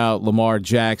talking about Lamar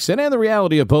Jackson and the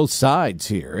reality of both sides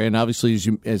here. And obviously,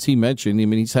 as he mentioned,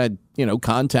 he's had,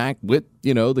 contact with,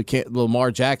 the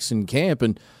Lamar Jackson camp.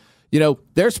 And,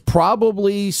 there's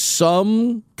probably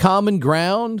some common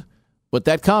ground, but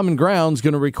that common ground is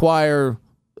going to require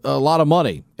a lot of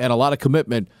money and a lot of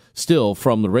commitment still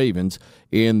from the Ravens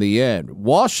in the end.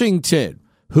 Washington,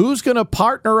 who's going to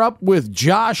partner up with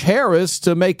Josh Harris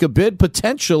to make a bid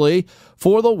potentially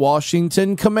for the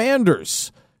Washington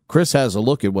Commanders? Chris has a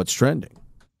look at what's trending.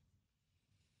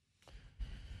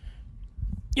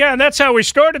 Yeah, and that's how we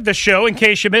started the show. In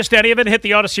case you missed any of it, hit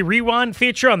the Odyssey Rewind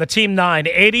feature on the Team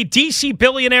 980. DC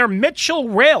billionaire Mitchell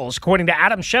Rales, according to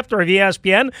Adam Schefter of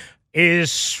ESPN,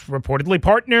 is reportedly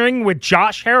partnering with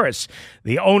Josh Harris,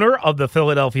 the owner of the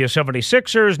Philadelphia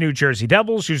 76ers, New Jersey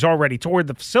Devils, who's already toured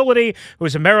the facility,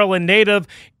 who's a Maryland native,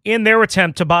 in their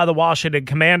attempt to buy the Washington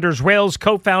Commanders. Rales,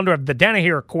 co-founder of the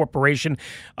Danaher Corporation,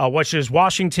 which is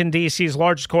Washington, D.C.'s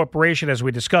largest corporation, as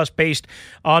we discussed, based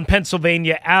on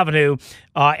Pennsylvania Avenue,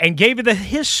 and gave you the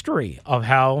history of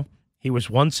how he was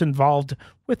once involved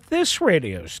with this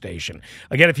radio station.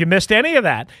 Again, if you missed any of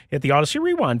that, hit the Odyssey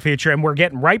Rewind feature, and we're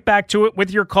getting right back to it with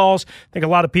your calls. I think a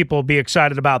lot of people will be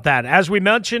excited about that. As we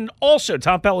mentioned, also,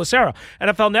 Tom Pelissero,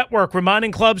 NFL Network,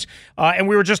 reminding clubs, and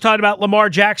we were just talking about Lamar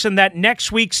Jackson, that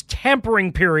next week's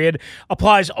tempering period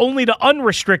applies only to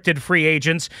unrestricted free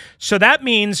agents. So that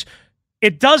means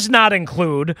it does not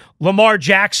include Lamar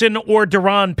Jackson or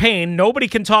Deron Payne. Nobody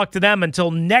can talk to them until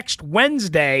next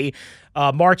Wednesday,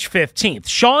 March 15th.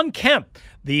 Sean Kemp,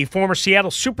 the former Seattle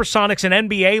Supersonics and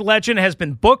NBA legend, has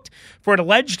been booked for an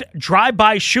alleged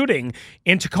drive-by shooting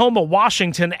in Tacoma,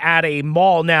 Washington at a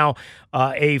mall. Now,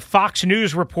 a Fox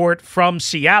News report from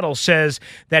Seattle says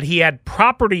that he had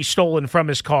property stolen from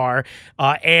his car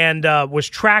and was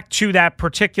tracked to that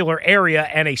particular area,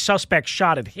 and a suspect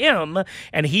shot at him,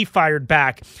 and he fired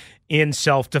back in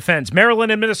self-defense.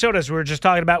 Maryland and Minnesota, as we were just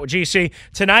talking about with GC.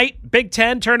 Tonight, Big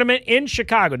Ten tournament in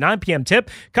Chicago, 9 p.m. tip.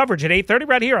 Coverage at 8:30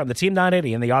 right here on the Team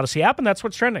 980 and the Odyssey app, and that's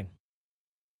what's trending.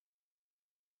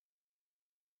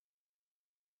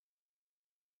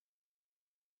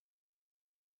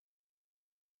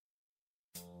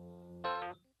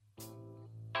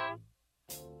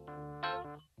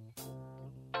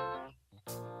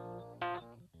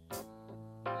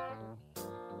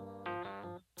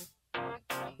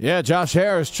 Yeah, Josh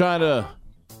Harris trying to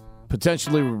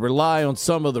potentially rely on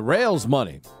some of the Rails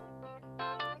money.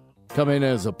 Come in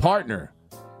as a partner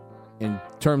in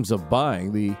terms of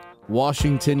buying the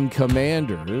Washington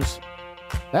Commanders.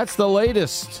 That's the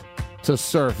latest to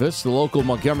surface. The local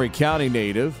Montgomery County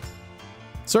native.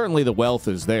 Certainly the wealth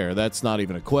is there. That's not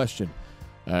even a question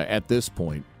at this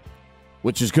point,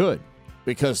 which is good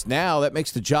because now that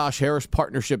makes the Josh Harris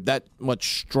partnership that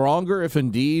much stronger if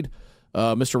indeed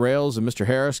Mr. Rales and Mr.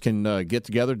 Harris can get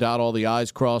together, dot all the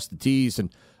I's, cross the T's, and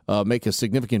make a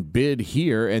significant bid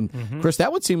here. And, Chris,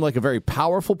 that would seem like a very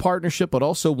powerful partnership, but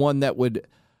also one that would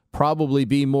probably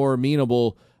be more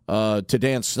amenable to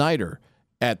Dan Snyder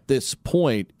at this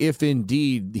point, if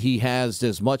indeed he has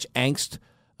as much angst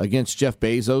against Jeff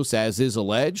Bezos as is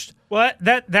alleged. Well,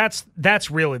 that's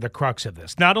really the crux of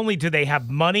this. Not only do they have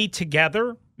money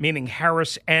together, meaning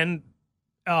Harris and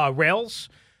Rales,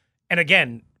 and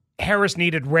again, Harris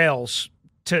needed Rales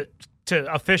to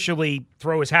officially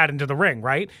throw his hat into the ring,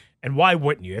 right? And why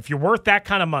wouldn't you? If you're worth that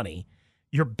kind of money,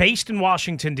 you're based in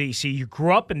Washington, D.C., you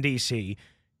grew up in D.C.,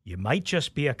 you might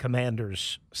just be a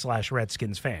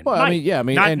Commanders/Redskins fan. Well,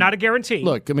 not a guarantee.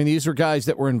 Look, these are guys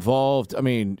that were involved.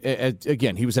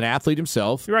 Again, he was an athlete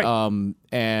himself, You're right.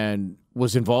 And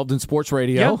was involved in sports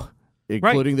radio.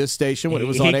 including this station when it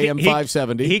was on AM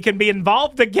 570. He can be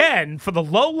involved again for the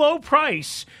low, low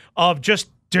price of just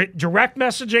direct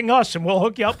messaging us, and we'll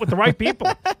hook you up with the right people.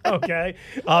 Okay,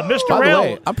 Mr. By Rail. the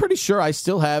way, I'm pretty sure I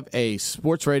still have a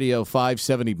Sports Radio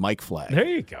 570 mic flag. There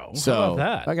you go. So How about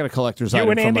that? I got a collector's You item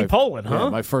and from Andy Poland, huh? Yeah,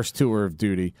 my first tour of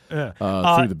duty through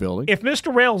the building. If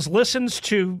Mr. Rails listens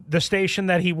to the station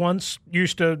that he once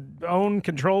used to own,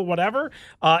 control, whatever,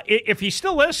 if he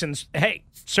still listens, hey,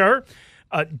 sir,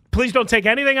 please don't take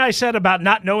anything I said about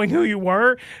not knowing who you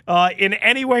were in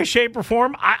any way, shape, or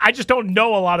form. I just don't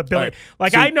know a lot of Billy. Right.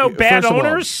 Like, See, I know bad first of all,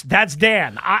 owners. That's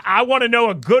Dan. I want to know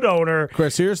a good owner.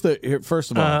 Chris,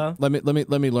 first of all, let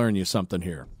me learn you something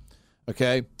here.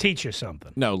 Okay? Teach you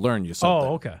something. No, learn you something.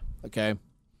 Oh, okay. Okay.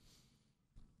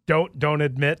 Don't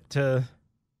admit to.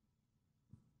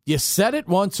 You said it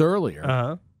once earlier.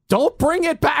 Uh-huh. Don't bring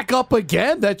it back up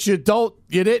again that you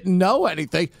didn't know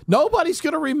anything. Nobody's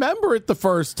going to remember it the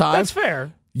first time. That's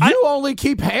fair. You only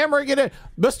keep hammering it in.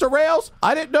 Mr. Rails,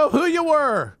 I didn't know who you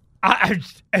were. By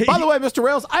the way, Mr.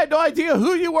 Rails, I had no idea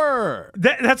who you were.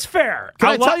 That's fair. Can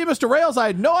I tell you, Mr. Rails, I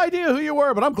had no idea who you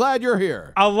were, but I'm glad you're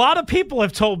here. A lot of people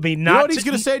have told me not to. You know what he's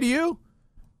going to say to you?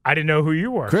 I didn't know who you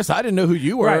were. Chris, I didn't know who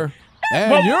you were. Right.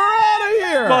 And you're out of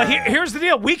here. Well, here's the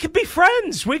deal. We could be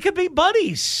friends. We could be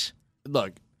buddies.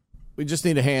 Look, we just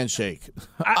need a handshake.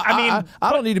 I mean,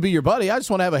 I don't need to be your buddy. I just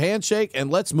want to have a handshake,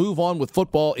 and let's move on with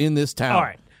football in this town. All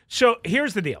right. So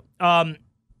here's the deal.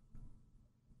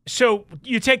 So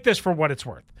you take this for what it's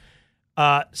worth.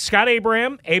 Scott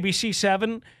Abraham, ABC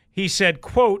 7, he said,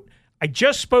 quote, I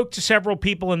just spoke to several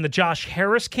people in the Josh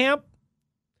Harris camp,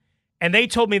 and they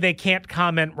told me they can't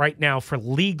comment right now for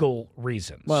legal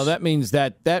reasons. Well, that means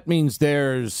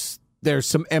there's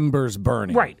some embers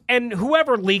burning. Right. And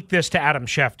whoever leaked this to Adam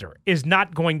Schefter is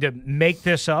not going to make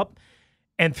this up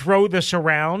and throw this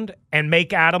around and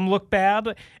make Adam look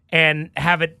bad and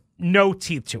have it no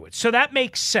teeth to it. So that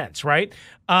makes sense, right?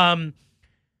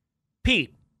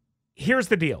 Pete, here's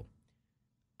the deal.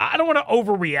 I don't want to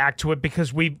overreact to it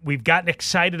because we've gotten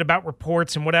excited about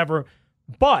reports and whatever,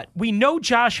 but we know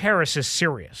Josh Harris is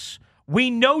serious. We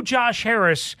know Josh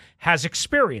Harris has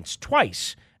experience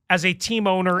twice as a team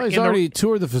owner. Well, he's already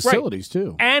toured the facilities,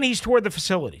 too. And he's toured the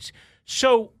facilities.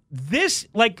 So this,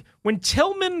 like, when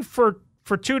Tillman for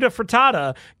Fortuna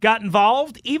Frittata got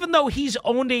involved, even though he's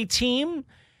owned a team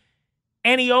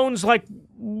and he owns, like,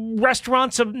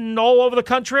 restaurants all over the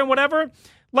country and whatever,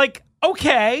 like,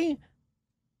 okay,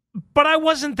 but I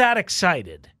wasn't that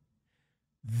excited.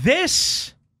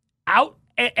 This out,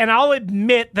 and I'll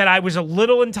admit that I was a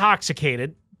little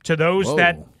intoxicated to those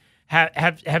that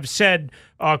have said,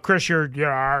 Chris, you're Jeff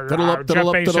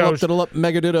Bezos.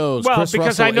 Mega dittos. Well, Chris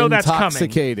because Russell, I know that's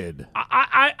intoxicated.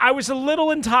 coming. I was a little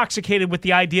intoxicated with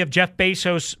the idea of Jeff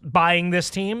Bezos buying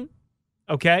this team,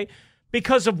 okay,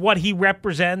 because of what he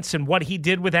represents and what he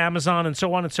did with Amazon and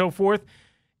so on and so forth,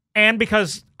 and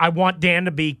because I want Dan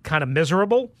to be kind of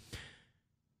miserable.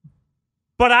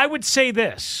 But I would say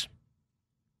this.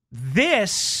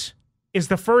 This is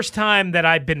the first time that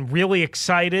I've been really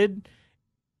excited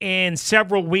in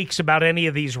several weeks about any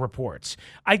of these reports.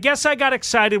 I guess I got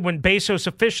excited when Bezos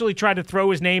officially tried to throw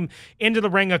his name into the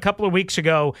ring a couple of weeks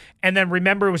ago, and then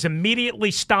remember it was immediately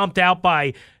stomped out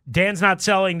by Dan's not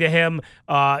selling to him,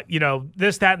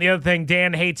 this, that, and the other thing.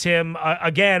 Dan hates him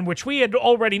again, which we had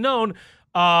already known.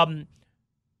 But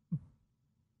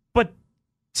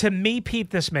to me, Pete,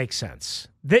 this makes sense.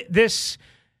 This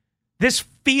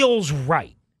feels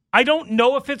right. I don't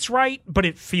know if it's right, but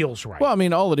it feels right. Well, I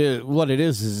mean, what it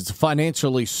is it's a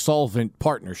financially solvent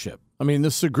partnership. I mean,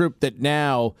 this is a group that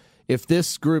now, if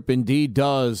this group indeed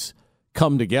does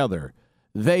come together,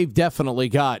 they've definitely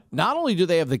got, not only do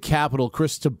they have the capital,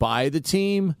 Chris, to buy the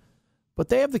team, but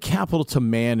they have the capital to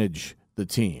manage the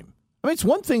team. I mean, it's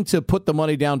one thing to put the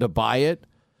money down to buy it,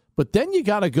 but then you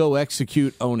got to go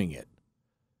execute owning it.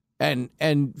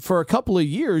 And for a couple of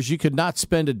years, you could not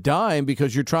spend a dime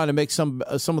because you're trying to make some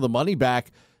of the money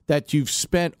back that you've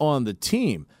spent on the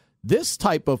team. This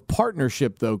type of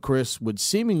partnership, though, Chris, would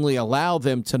seemingly allow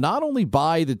them to not only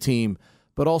buy the team,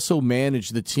 but also manage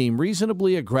the team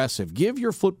reasonably aggressive. Give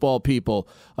your football people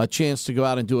a chance to go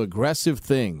out and do aggressive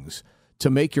things to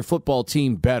make your football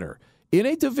team better in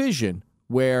a division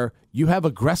where you have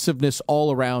aggressiveness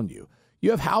all around you. You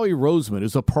have Howie Roseman,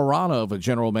 who's a piranha of a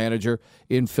general manager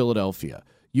in Philadelphia.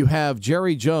 You have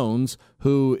Jerry Jones,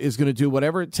 who is going to do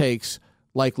whatever it takes,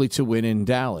 likely to win in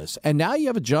Dallas. And now you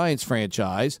have a Giants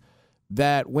franchise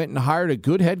that went and hired a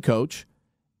good head coach,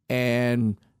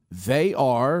 and they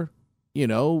are,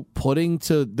 putting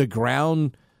to the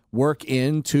groundwork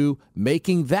into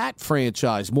making that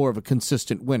franchise more of a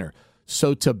consistent winner.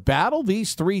 So to battle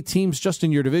these three teams just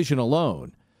in your division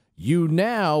alone, you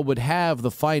now would have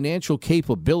the financial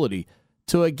capability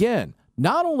to, again,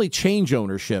 not only change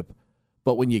ownership,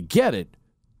 but when you get it,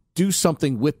 do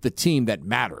something with the team that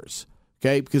matters.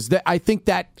 Okay, because I think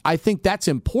that's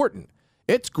important.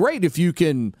 It's great if you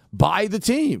can buy the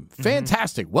team.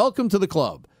 Fantastic. Welcome to the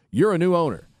club. You're a new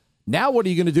owner. Now what are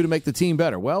you going to do to make the team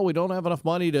better? Well, we don't have enough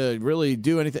money to really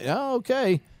do anything. Oh,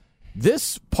 okay.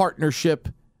 This partnership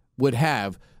would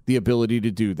have the ability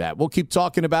to do that. We'll keep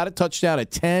talking about it. Touchdown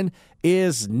at 10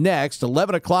 is next.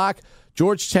 11 o'clock,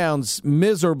 Georgetown's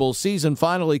miserable season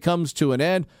finally comes to an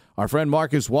end. Our friend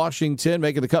Marcus Washington,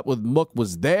 making the cut with Mook,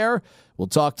 was there. We'll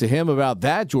talk to him about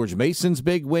that. George Mason's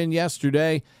big win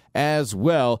yesterday, as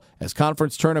well as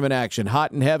conference tournament action,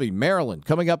 hot and heavy. Maryland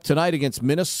coming up tonight against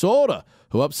Minnesota,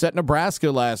 who upset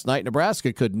Nebraska last night.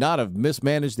 Nebraska could not have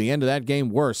mismanaged the end of that game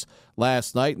worse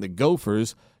last night, and the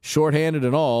Gophers, shorthanded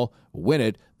and all, win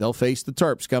it. They'll face the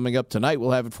Terps coming up tonight.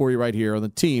 We'll have it for you right here on the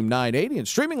Team 980 and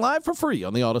streaming live for free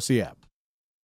on the Odyssey app.